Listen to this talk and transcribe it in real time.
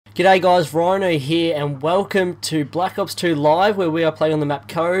G'day guys, Ryno here and welcome to Black Ops 2 Live, where we are playing on the map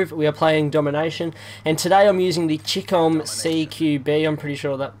COVE. We are playing Domination, and today I'm using the COVE CQB, I'm pretty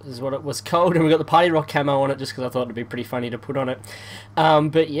sure that is what it was called, and we got the Party Rock camo on it just because I thought it'd be pretty funny to put on it.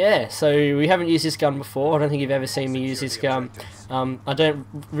 But yeah, so we haven't used this gun before. I don't think you've ever seen me use this gun. I don't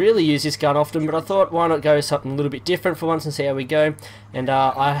really use this gun often, but I thought why not go something a little bit different for once and see how we go. And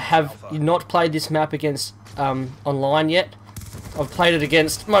I have not played this map against online yet. I've played it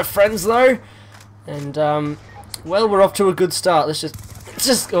against my friends though, and well, we're off to a good start. Let's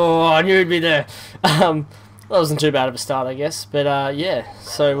just oh, I knew it'd be there. That wasn't too bad of a start, I guess, but yeah,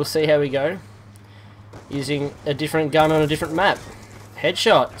 so we'll see how we go using a different gun on a different map.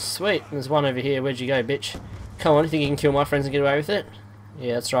 Headshot, sweet. There's one over here. Where'd you go, bitch? Come on, you think you can kill my friends and get away with it?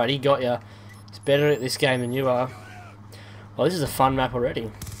 Yeah, that's right, he got ya. He's better at this game than you are. Oh, this is a fun map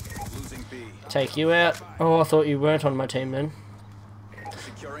already. Take you out. Oh, I thought you weren't on my team then.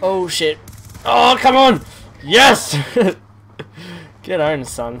 Oh shit. Oh, come on! Yes! Get owned,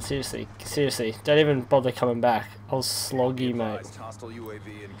 son. Seriously. Seriously. Don't even bother coming back. I'll slog you, mate.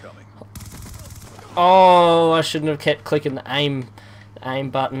 Oh, I shouldn't have kept clicking the aim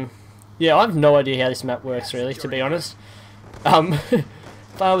button. Yeah, I have no idea how this map works, really, to be honest.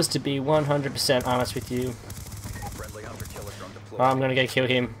 If I was to be 100% honest with you. Oh, I'm gonna go kill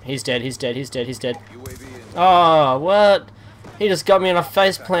him. He's dead, he's dead, he's dead, he's dead. Oh, what? He just got me on a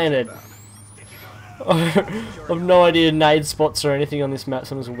face planted. I've no idea nade spots or anything on this map,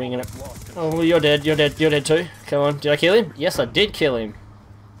 so I'm just winging it. Oh, well, you're dead, you're dead, you're dead too. Come on, did I kill him? Yes, I did kill him.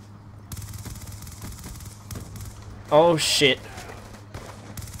 Oh, shit.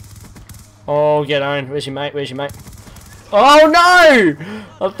 Oh, get on. Where's your mate? Where's your mate? Oh, no!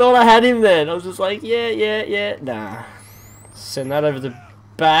 I thought I had him then. I was just like, yeah. Nah. Send that over the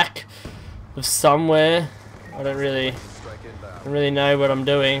back of somewhere. I don't really know what I'm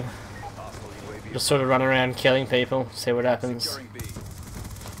doing. Just sort of run around killing people, see what happens.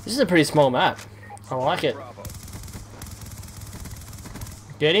 This is a pretty small map. I like it.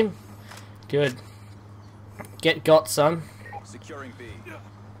 Get him? Good. Get got, son.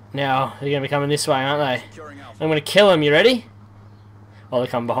 Now, they're going to be coming this way, aren't they? I'm going to kill them, you ready? Oh, they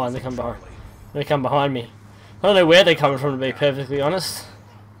come behind, they come behind. They come behind me. I don't know where they're coming from, to be perfectly honest.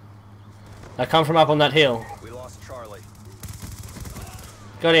 They come from up on that hill.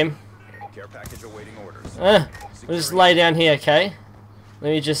 Got him. We'll just lay down here, okay? Let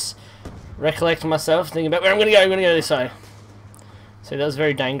me just recollect myself, think about where I'm gonna go. I'm gonna go this way. See, that was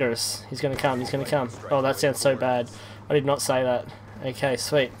very dangerous. He's gonna come, he's gonna come. Oh, that sounds so bad. I did not say that. Okay,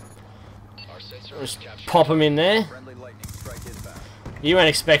 sweet. Just pop him in there. You weren't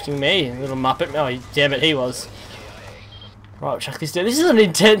expecting me, little muppet. Oh, damn it, he was. Right, chuck this down. This is an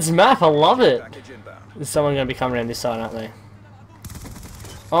intense map, I love it. There's someone gonna be coming around this side, aren't they?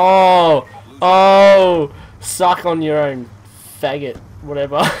 Oh, suck on your own faggot,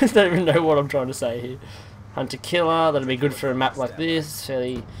 whatever. I don't even know what I'm trying to say here. Hunter killer, that'll be good for a map like this.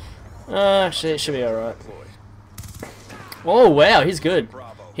 Fairly, actually, it should be alright. Oh wow, he's good.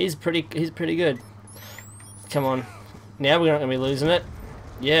 He's pretty good. Come on, now we're not gonna be losing it.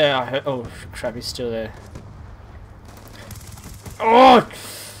 Yeah, oh crap, he's still there. Oh,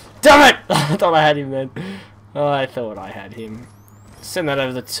 damn it! I thought I had him then. Oh, I thought I had him. Send that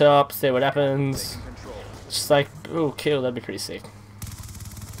over the top, see what happens. Just like, oh, kill, that'd be pretty sick.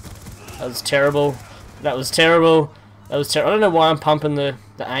 That was terrible. That was terrible. That was terrible. I don't know why I'm pumping the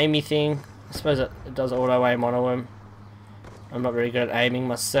aimy thing. I suppose it does auto aim onto him. I'm not very good at aiming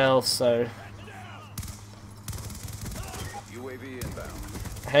myself, so.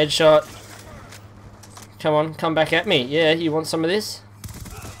 Headshot. Come on, come back at me. Yeah, you want some of this?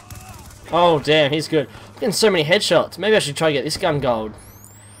 Oh, damn, he's good. I'm getting so many headshots. Maybe I should try to get this gun gold.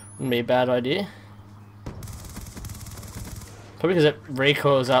 Wouldn't be a bad idea. Probably because it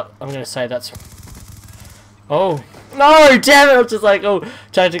recoils up. I'm going to say that's... Oh. No, damn it. I'm just like, oh,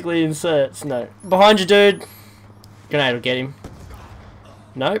 tactically inserts. No. Behind you, dude. Grenade will get him.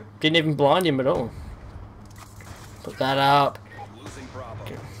 Nope. Didn't even blind him at all. Put that up.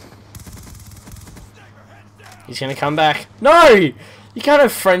 Okay. He's going to come back. No! You can't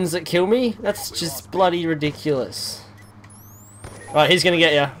have friends that kill me. That's just bloody ridiculous. Right, he's gonna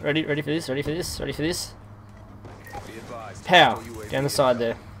get you. Ready for this? Ready for this? Ready for this? Pow! Down the side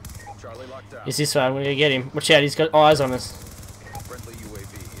there. He's this way. I'm gonna get him. Watch out! He's got eyes on us.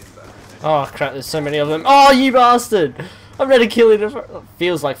 Oh crap! There's so many of them. Oh, you bastard! I'm ready to kill him. It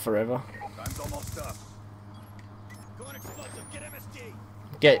feels like forever.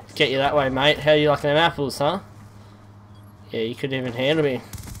 Get you that way, mate. How you like them apples, huh? Yeah, you couldn't even handle me.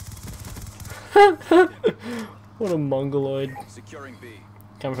 What a mongoloid.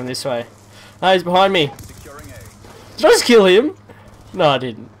 Coming from this way. Oh, he's behind me. Securing A. Did I just kill him? No, I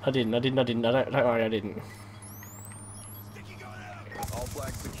didn't. Don't worry, I didn't. All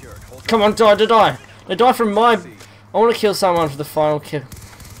flags secured. Hold Come on, die. They die from my... I want to kill someone for the final kill.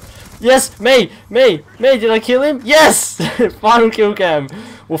 Yes, me. Did I kill him? Yes! Final kill cam.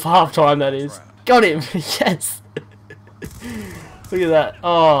 Well, for half time, that is. Got him. Yes. Look at that.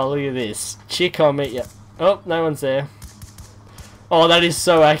 Oh, look at this. Chick on me. Yeah. Oh, no one's there. Oh, that is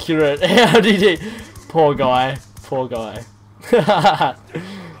so accurate. How did he... Poor guy.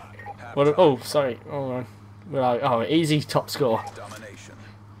 What? Oh, sorry. Hold on. Oh, easy top score. domination.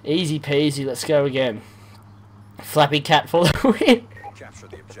 Easy peasy. Let's go again. Flappy Cat for the win. Capture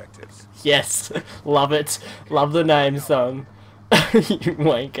the objectives. Yes. Love it. Love the name, son. You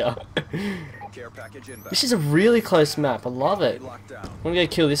wanker. Care package inbound. This is a really close map. I love it. Locked down. I'm gonna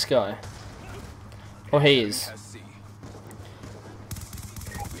go kill this guy. Oh, he is. Has C.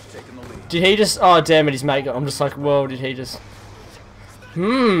 We've taken the lead. Did he just... Oh, damn it, his mate got... I'm just like, whoa, did he just...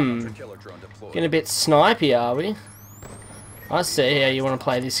 Killer drone deployed. Getting a bit snipey, are we? I see how you want to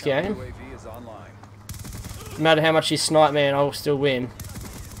play this game. UAV is online. No matter how much you snipe me, I'll still win.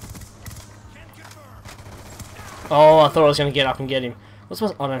 Oh, I thought I was going to get up and get him. I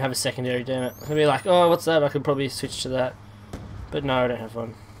don't have a secondary, damn it. I'll be like, oh, what's that? I could probably switch to that. But no, I don't have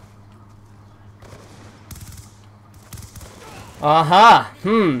one. Aha!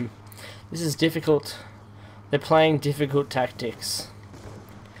 This is difficult. They're playing difficult tactics.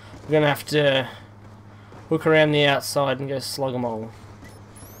 We're going to have to hook around the outside and go slug them all.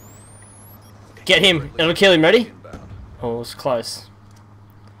 Get him! It'll kill him, ready? Inbound. Oh, it was close.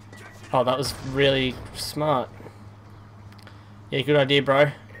 Oh, that was really smart. Yeah, good idea,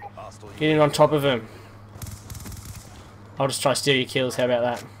 bro. Hostile Get in on top of him. I'll just try to steal your kills, how about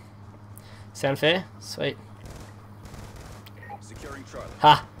that? Sound fair? Sweet. securing Charlie.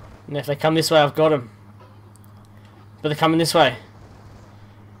 Ha! And if they come this way, I've got him. But they're coming this way.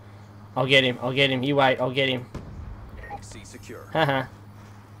 I'll get him, you wait, I'll get him. C secure. Haha.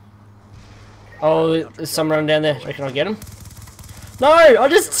 Oh, there's some running down there. Reckon I'll get him? No! I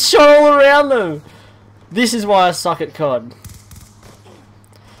just shot all around them! This is why I suck at COD.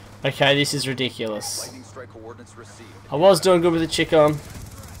 Okay, this is ridiculous. Lightning strike coordinates received. I was doing good with the chick on.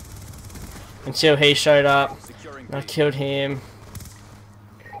 Until he showed up. Securing And I B. killed him.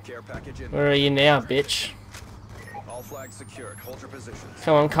 Care package inbound. Where are you now, bitch? All flags secured. Hold your positions.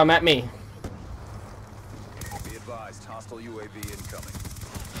 Come on, come at me. Be advised, hostile UAV incoming.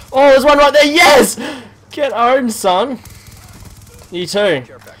 Oh, there's one right there. Yes! Get owned, son. You too.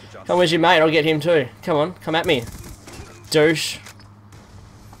 Care package on. Come, where's your mate? I'll get him too. Come on, come at me. Douche.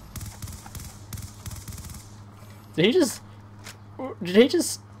 Did he just...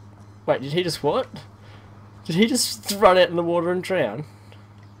 Wait, did he just what? Did he just run out in the water and drown?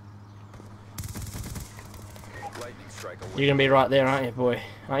 Lightning strike You're gonna be right there, aren't you, boy?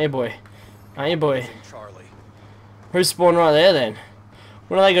 Aren't you, boy? Aren't you, boy? awaiting Charlie. Who's spawned right there, then?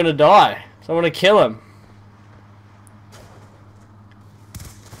 When are they gonna die? So I want to kill him.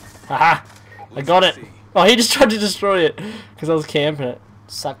 Haha! I got it! C. Oh, he just tried to destroy it because I was camping it.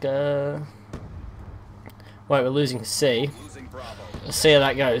 Sucker. Wait, we're losing C. Losing Bravo. Let's see how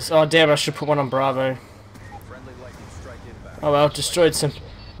that goes. Oh, damn, I should put one on Bravo. Friendly lightning strike inbound. Oh, well, destroyed some.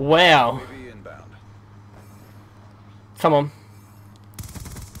 Wow. UAV inbound. Come on.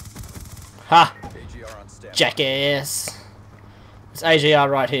 Ha! AGR on standby. Jackass. It's AGR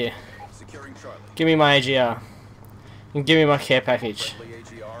right here. Securing Charlie. Give me my AGR. And give me my care package. Friendly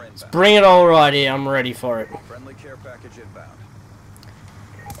AGR inbound. Bring it all right here. I'm ready for it. Friendly care package inbound.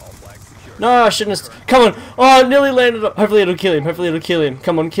 All flags secured. No, I shouldn't have... Come on. Oh, I nearly landed... Hopefully it'll kill him. Hopefully it'll kill him.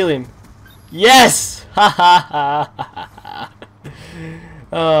 Come on, kill him. Yes! Ha ha ha ha.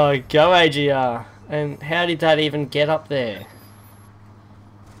 Oh, go AGR. And how did that even get up there?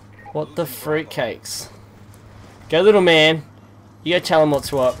 What the fruitcakes? Go, little man. You go tell him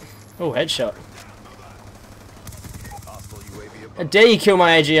what's what. Oh, headshot. Hostile UAV above. How dare you kill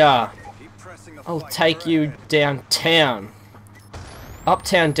my AGR? Keep pressing a I'll flight take you ahead. downtown.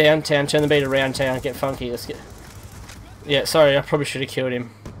 Uptown, downtown, turn the beat around town, get funky, let's get... Yeah, sorry, I probably should have killed him.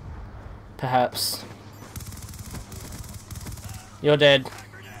 Perhaps. You're dead.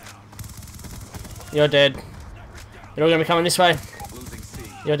 You're dead. You're all gonna be coming this way. Losing C.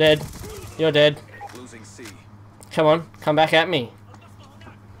 You're dead. You're dead. Losing C. Come on, come back at me.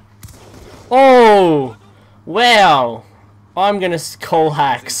 Oh! Wow! I'm gonna call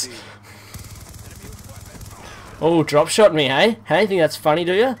hacks. Losing B. Oh, drop shot me, hey? Hey, think that's funny,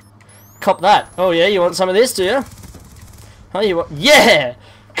 do you? Cop that. Oh yeah, you want some of this, do you? Huh, you want... Yeah!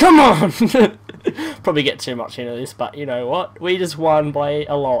 Come on! Probably get too much into this, but you know what? We just won by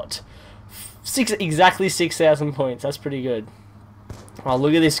a lot. Exactly 6,000 points. That's pretty good. Oh,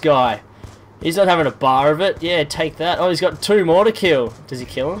 look at this guy. He's not having a bar of it. Yeah, take that. Oh, he's got 2 more to kill. Does he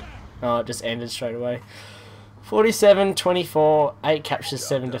kill him? Oh, it just ended straight away. 47, 24, 8 captures,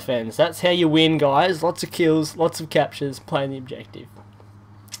 7 defends. That's how you win, guys. Lots of kills, lots of captures, playing the objective.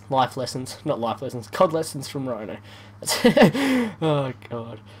 Life lessons. Not life lessons. COD lessons from Ryno. Oh,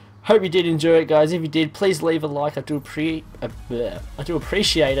 God. Hope you did enjoy it, guys. If you did, please leave a like. I do appreciate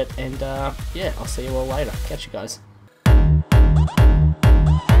it. And, yeah, I'll see you all later. Catch you guys.